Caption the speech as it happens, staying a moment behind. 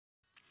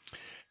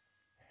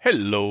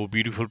Hello,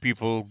 beautiful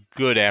people.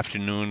 Good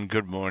afternoon,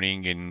 good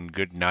morning, and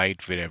good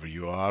night, wherever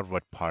you are,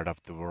 what part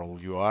of the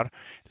world you are.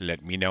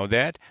 Let me know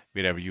that.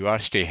 Wherever you are,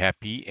 stay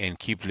happy and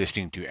keep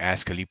listening to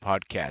Ask Ali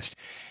Podcast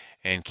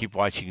and keep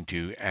watching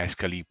to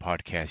Ask Ali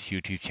Podcast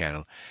YouTube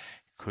channel.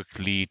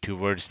 Quickly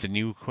towards the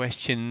new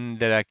question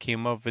that I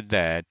came up with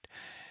that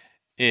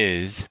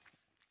is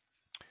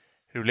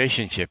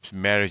relationships,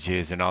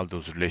 marriages, and all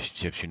those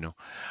relationships,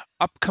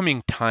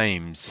 upcoming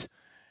times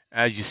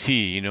as you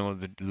see,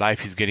 the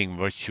life is getting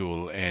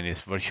virtual and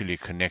is virtually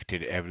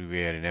connected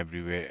everywhere and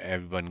everywhere.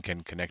 Everyone can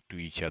connect to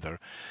each other.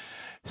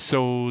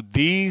 So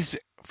these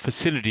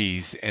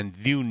facilities and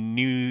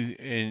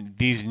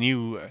these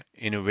new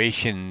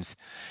innovations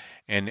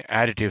and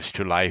additives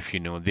to life,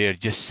 they're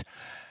just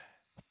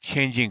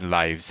changing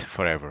lives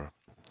forever.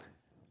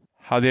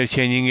 How they're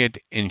changing it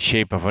in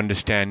shape of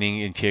understanding,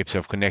 in shapes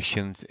of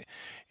connections,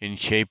 in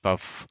shape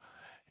of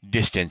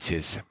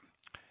distances.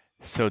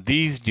 So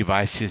these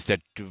devices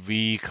that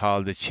we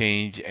call the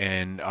change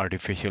and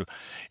artificial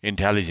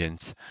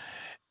intelligence,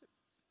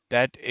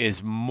 that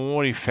is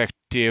more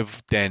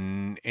effective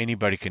than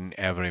anybody can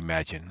ever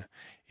imagine.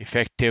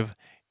 Effective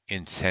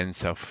in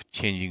sense of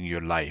changing your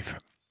life.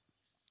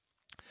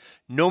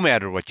 No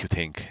matter what you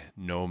think,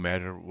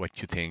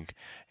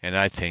 and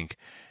I think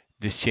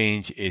this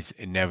change is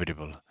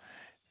inevitable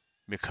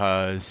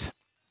because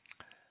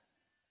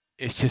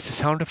it's just the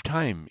sound of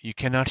time. You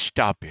cannot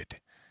stop it.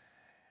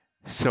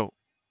 So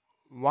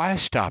why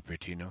stop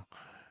it,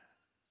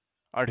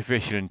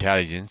 Artificial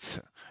intelligence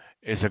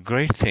is a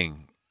great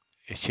thing.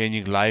 It's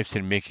changing lives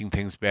and making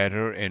things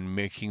better and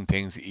making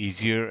things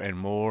easier and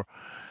more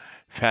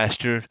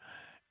faster,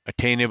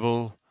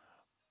 attainable,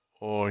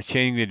 or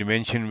changing the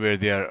dimension where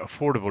they are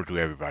affordable to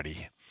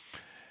everybody.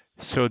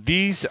 So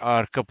these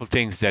are a couple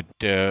things that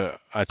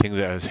I think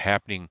that is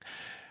happening.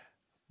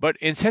 But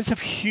in sense of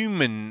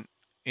human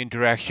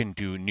interaction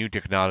to new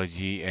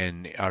technology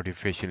and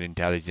artificial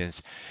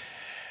intelligence,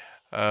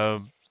 uh,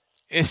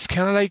 it's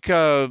kind of like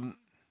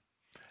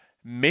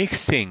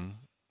makes thing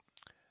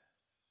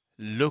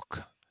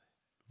look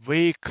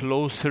way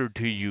closer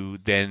to you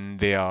than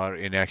they are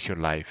in actual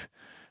life.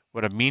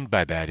 What I mean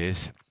by that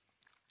is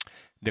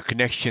the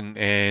connection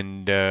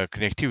and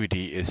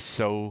connectivity is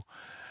so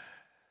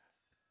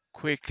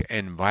quick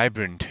and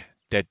vibrant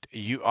that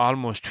you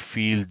almost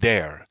feel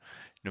there,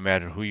 no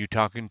matter who you're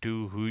talking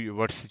to,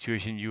 what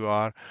situation you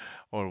are,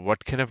 or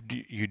what kind of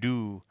you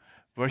do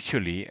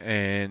virtually,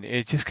 and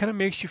it just kind of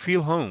makes you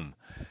feel home.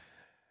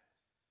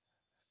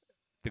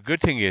 The good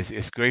thing is,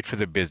 it's great for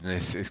the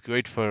business. It's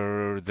great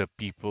for the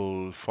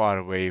people far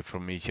away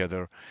from each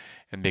other,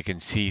 and they can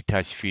see,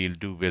 touch, feel,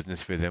 do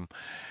business with them.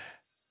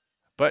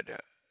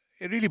 But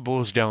it really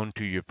boils down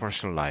to your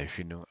personal life.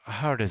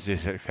 How does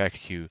this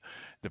affect you,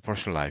 the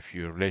personal life,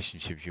 your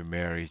relationship, your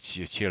marriage,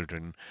 your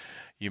children,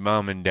 your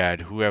mom and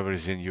dad, whoever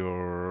is in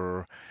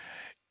your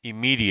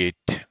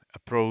immediate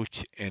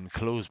approach and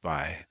close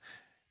by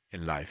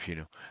in life?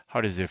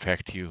 How does it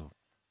affect you?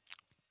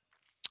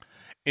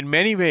 In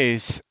many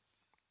ways,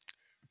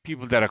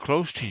 people that are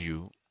close to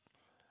you,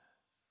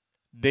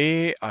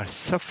 they are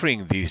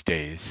suffering these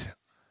days,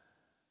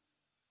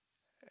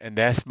 and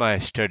that's my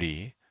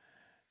study.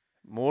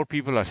 More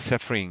people are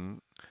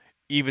suffering,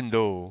 even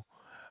though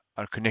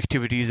our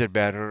connectivities are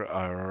better,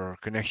 our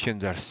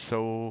connections are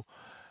so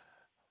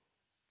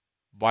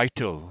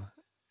vital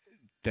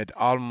that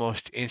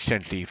almost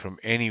instantly from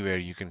anywhere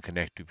you can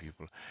connect to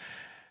people.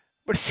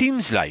 But it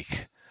seems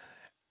like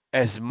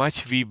as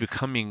much we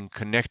becoming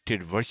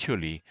connected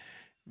virtually,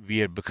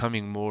 we are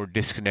becoming more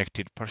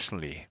disconnected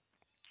personally.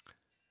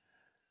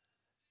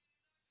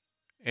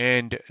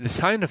 And the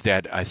sign of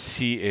that I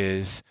see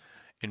is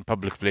in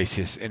public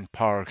places, in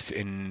parks,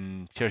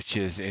 in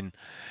churches, in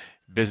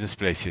business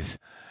places.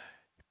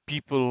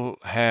 People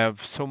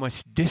have so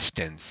much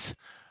distance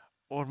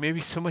or maybe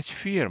so much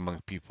fear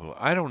among people.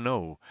 I don't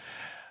know.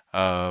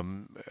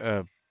 Um,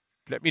 uh,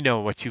 Let me know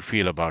what you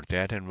feel about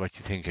that and what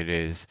you think it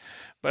is.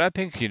 But I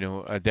think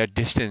that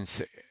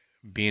distance,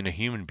 being a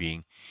human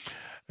being,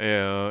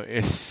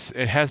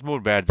 it has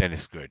more bad than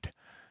it's good.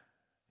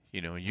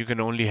 You can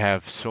only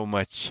have so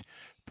much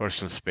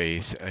personal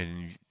space,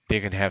 and they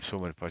can have so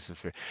much personal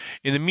space.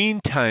 In the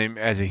meantime,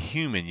 as a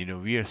human,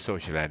 we are a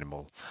social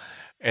animal.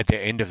 At the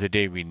end of the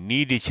day, we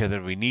need each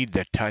other. We need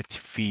that touch,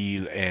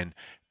 feel, and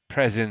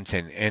presence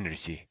and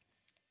energy,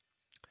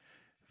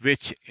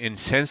 which in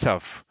sense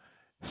of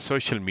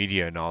social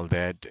media and all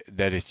that,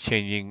 that is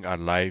changing our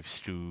lives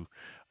to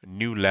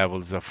new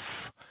levels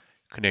of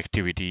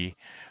connectivity.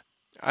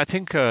 I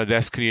think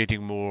that's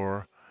creating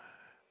more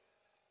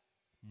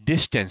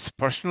distance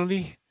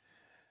personally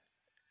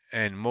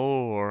and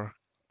more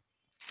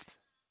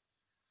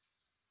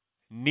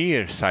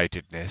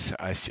nearsightedness,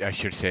 I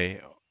should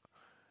say,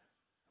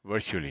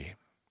 virtually,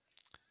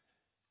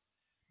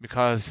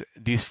 because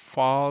these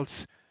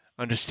false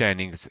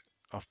understandings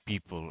of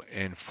people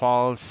and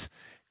false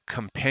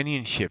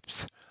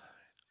companionships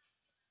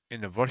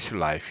in the virtual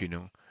life,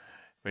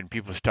 when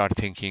people start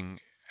thinking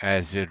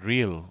as a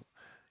real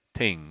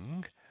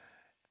thing,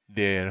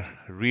 their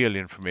real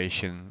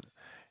information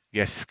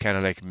gets kind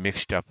of like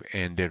mixed up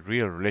and their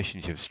real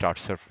relationship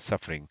starts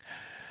suffering.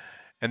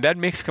 And that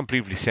makes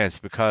completely sense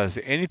because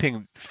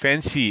anything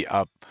fancy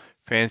up,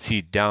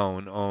 fancy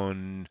down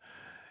on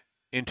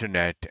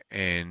internet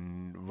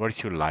and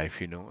virtual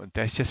life,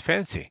 that's just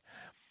fancy.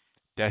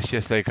 That's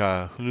just like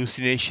a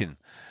hallucination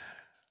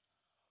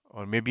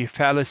or maybe a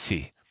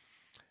fallacy.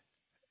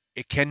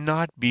 It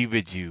cannot be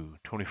with you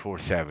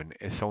 24/7.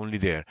 It's only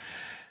there.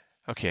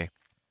 Okay.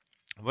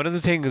 One of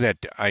the things that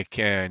I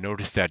can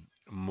notice that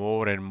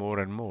more and more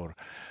and more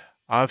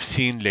I've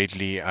seen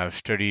lately, I've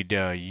studied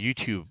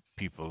YouTube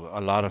people, a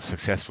lot of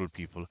successful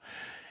people,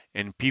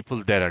 and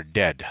people that are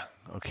dead.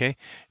 Okay.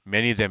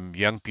 Many of them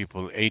young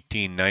people,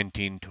 18,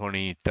 19,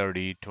 20,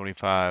 30,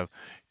 25,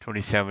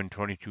 27,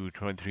 22,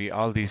 23,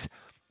 all these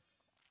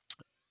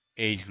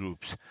age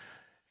groups.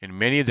 And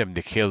many of them,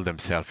 they kill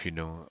themselves,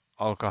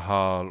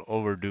 alcohol,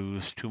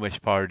 overdose, too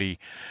much party,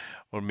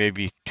 or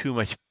maybe too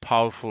much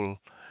powerful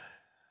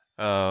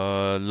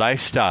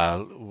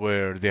lifestyle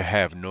where they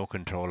have no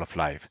control of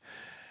life.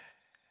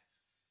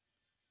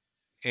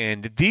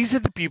 And these are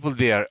the people,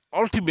 they are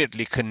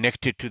ultimately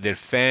connected to their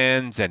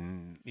fans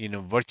and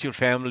virtual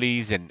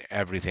families and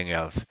everything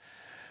else.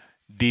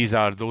 These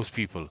are those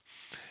people.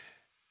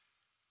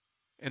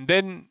 And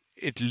then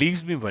it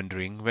leaves me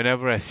wondering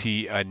whenever I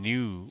see a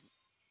new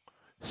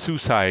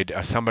suicide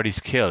or somebody's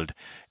killed,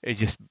 it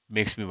just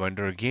makes me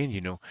wonder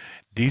again,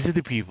 these are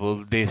the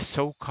people, they're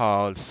so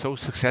called so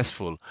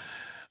successful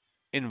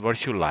in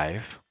virtual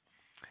life,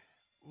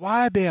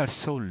 why they are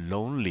so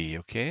lonely,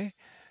 okay?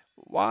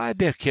 Why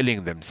they're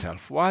killing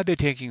themselves? Why they're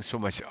taking so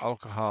much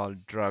alcohol,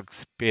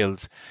 drugs,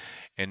 pills,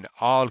 and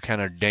all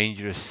kind of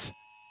dangerous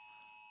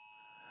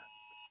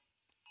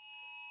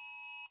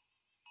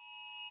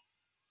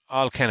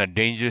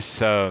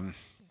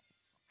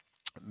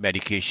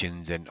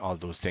medications and all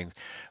those things?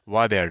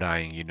 Why they're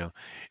dying?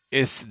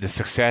 Is the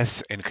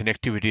success and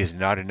connectivity is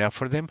not enough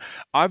for them?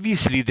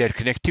 Obviously, their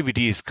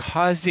connectivity is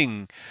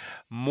causing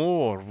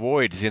more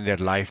voids in their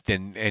life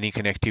than any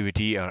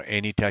connectivity or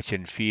any touch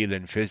and feel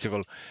and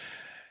physical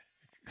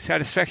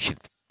satisfaction.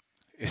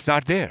 It's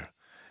not there.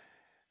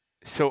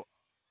 So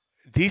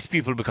these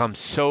people become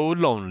so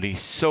lonely,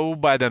 so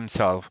by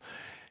themselves,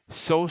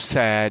 so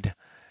sad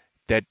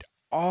that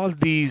all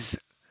these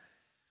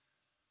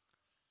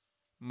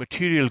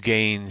material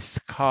gains,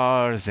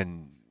 cars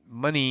and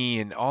money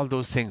and all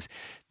those things,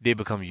 they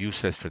become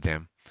useless for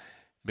them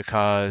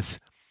because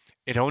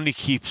it only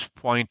keeps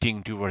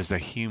pointing towards the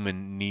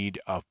human need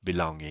of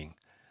belonging.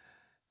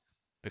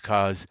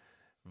 Because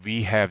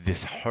we have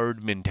this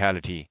herd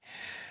mentality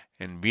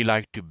and we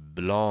like to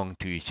belong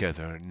to each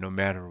other no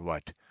matter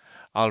what.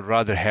 I'll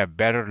rather have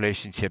better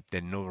relationship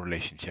than no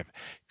relationship,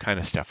 kind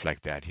of stuff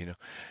like that.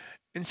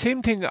 And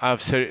same thing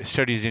I've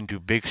studied into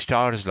big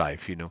stars'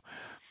 life.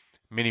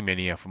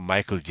 Many of 'em,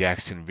 Michael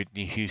Jackson,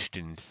 Whitney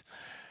Houston's,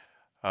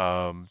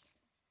 um,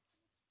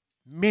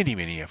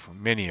 many of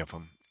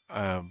them.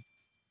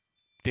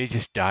 They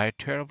just died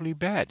terribly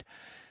bad.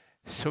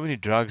 So many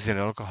drugs and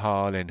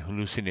alcohol and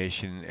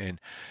hallucination, and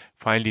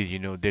finally,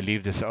 they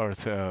leave this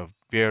earth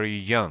very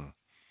young.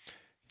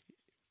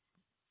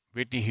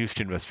 Whitney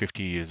Houston was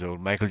 50 years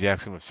old. Michael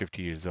Jackson was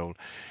 50 years old.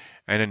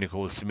 Anna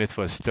Nicole Smith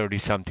was 30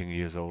 something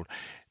years old.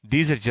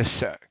 These are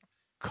just a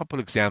couple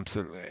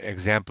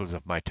examples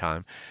of my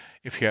time.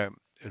 If you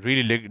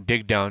really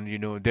dig down,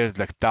 there's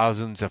like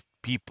thousands of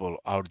people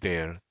out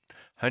there,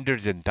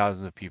 hundreds and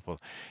thousands of people.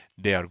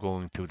 They are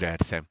going through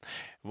that same.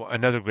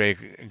 Another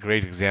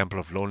great example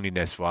of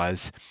loneliness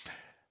was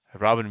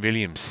Robin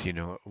Williams.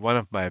 One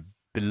of my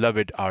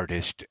beloved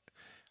artists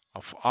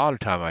of all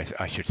time,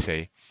 I should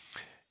say.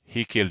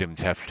 He killed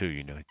himself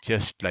too,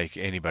 just like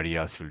anybody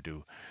else will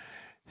do.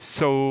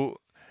 So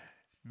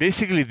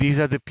basically, these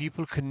are the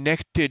people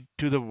connected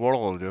to the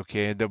world,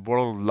 okay? The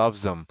world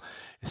loves them.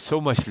 So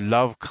much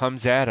love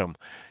comes at them.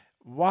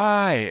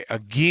 Why,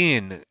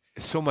 again,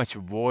 so much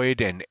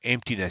void and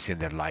emptiness in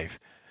their life?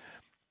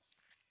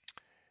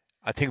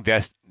 I think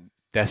that's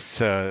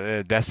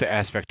the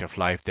aspect of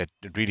life that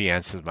really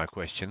answers my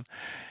question.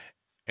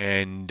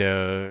 And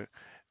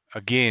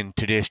again,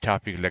 today's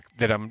topic, like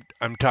that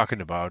I'm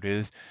talking about,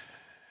 is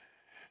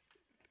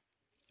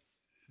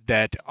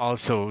that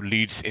also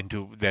leads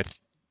into that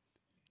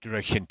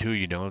direction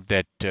too.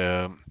 That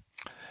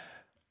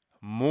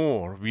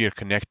more we are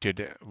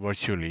connected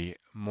virtually,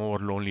 more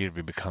lonelier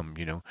we become.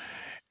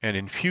 And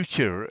in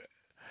future,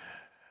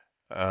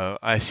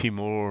 I see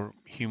more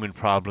human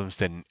problems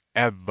than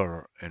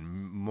ever, and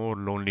more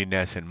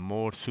loneliness, and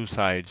more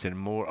suicides, and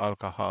more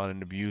alcohol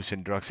and abuse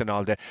and drugs and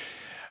all that.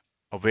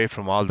 Away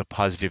from all the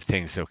positive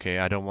things, okay?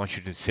 I don't want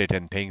you to sit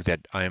and think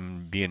that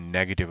I'm being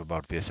negative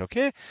about this,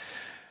 okay?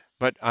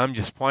 But I'm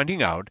just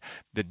pointing out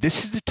that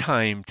this is the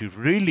time to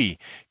really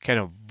kind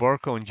of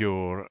work on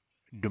your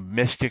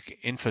domestic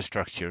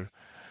infrastructure,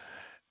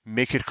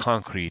 make it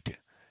concrete,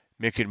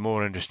 make it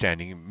more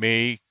understanding,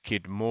 make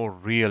it more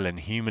real and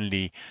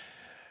humanly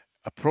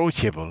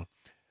approachable,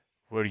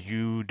 where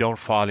you don't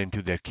fall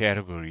into that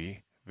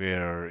category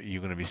where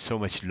you're going to be so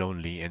much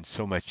lonely and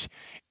so much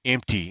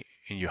empty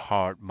in your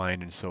heart,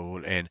 mind, and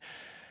soul, and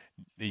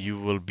you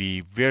will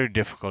be very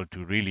difficult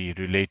to really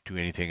relate to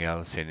anything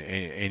else and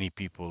any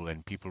people,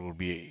 and people will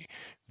be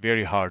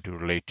very hard to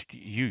relate to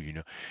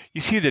you.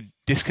 You see the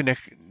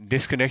disconnection.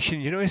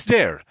 Is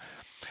there.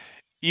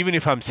 Even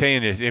if I'm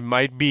saying it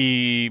might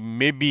be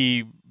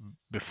maybe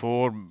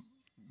before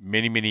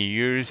many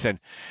years, and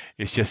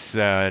it's just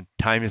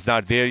time is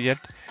not there yet,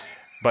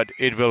 but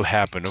it will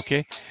happen.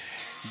 Okay.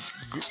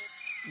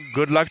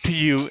 Good luck to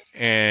you,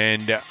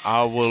 and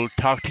I will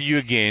talk to you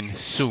again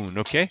soon.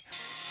 Okay.